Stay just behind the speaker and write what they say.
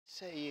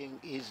saying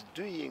he's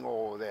doing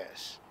all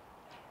this,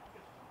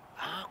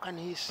 how can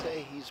he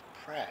say his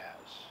prayers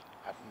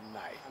at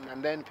night?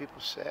 And then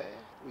people say,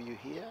 will you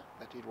hear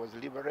that it was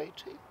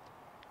liberating?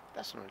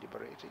 That's not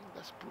liberating,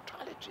 that's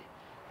brutality.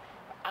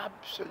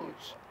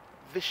 Absolute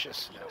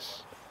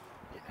viciousness,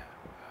 you know.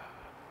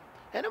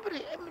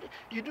 Anybody,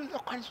 you do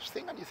that kinds of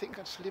thing and you think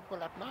I sleep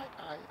well at night?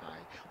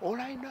 All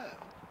I know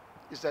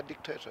is that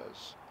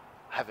dictators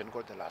haven't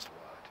got the last word.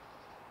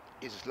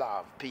 It's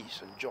love, peace,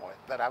 and joy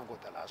that have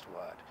got the last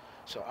word.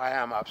 So I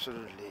am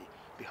absolutely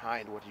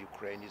behind what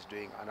Ukraine is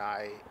doing, and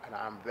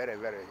I'm very,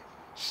 very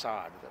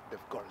sad that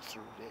they've gone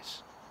through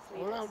this.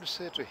 All I would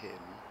say to him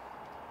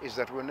is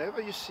that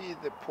whenever you see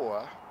the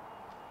poor,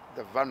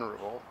 the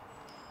vulnerable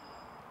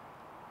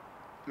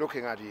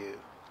looking at you,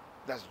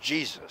 that's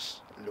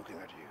Jesus looking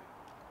at you.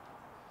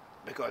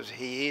 Because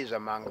he is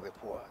among the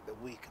poor, the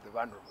weak, the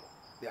vulnerable,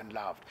 the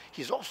unloved.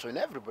 He's also in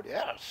everybody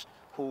else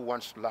who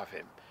wants to love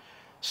him.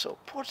 So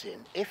Putin,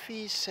 if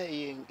he's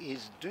saying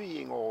he's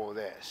doing all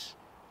this,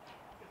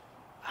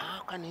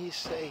 how can he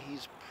say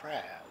his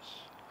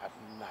prayers at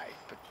night,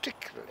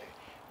 particularly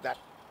that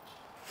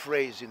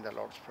phrase in the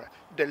Lord's Prayer,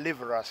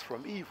 deliver us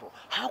from evil?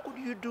 How could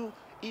you do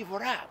evil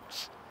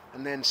acts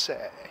and then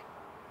say,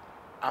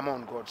 I'm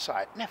on God's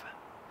side? Never,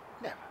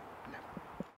 never.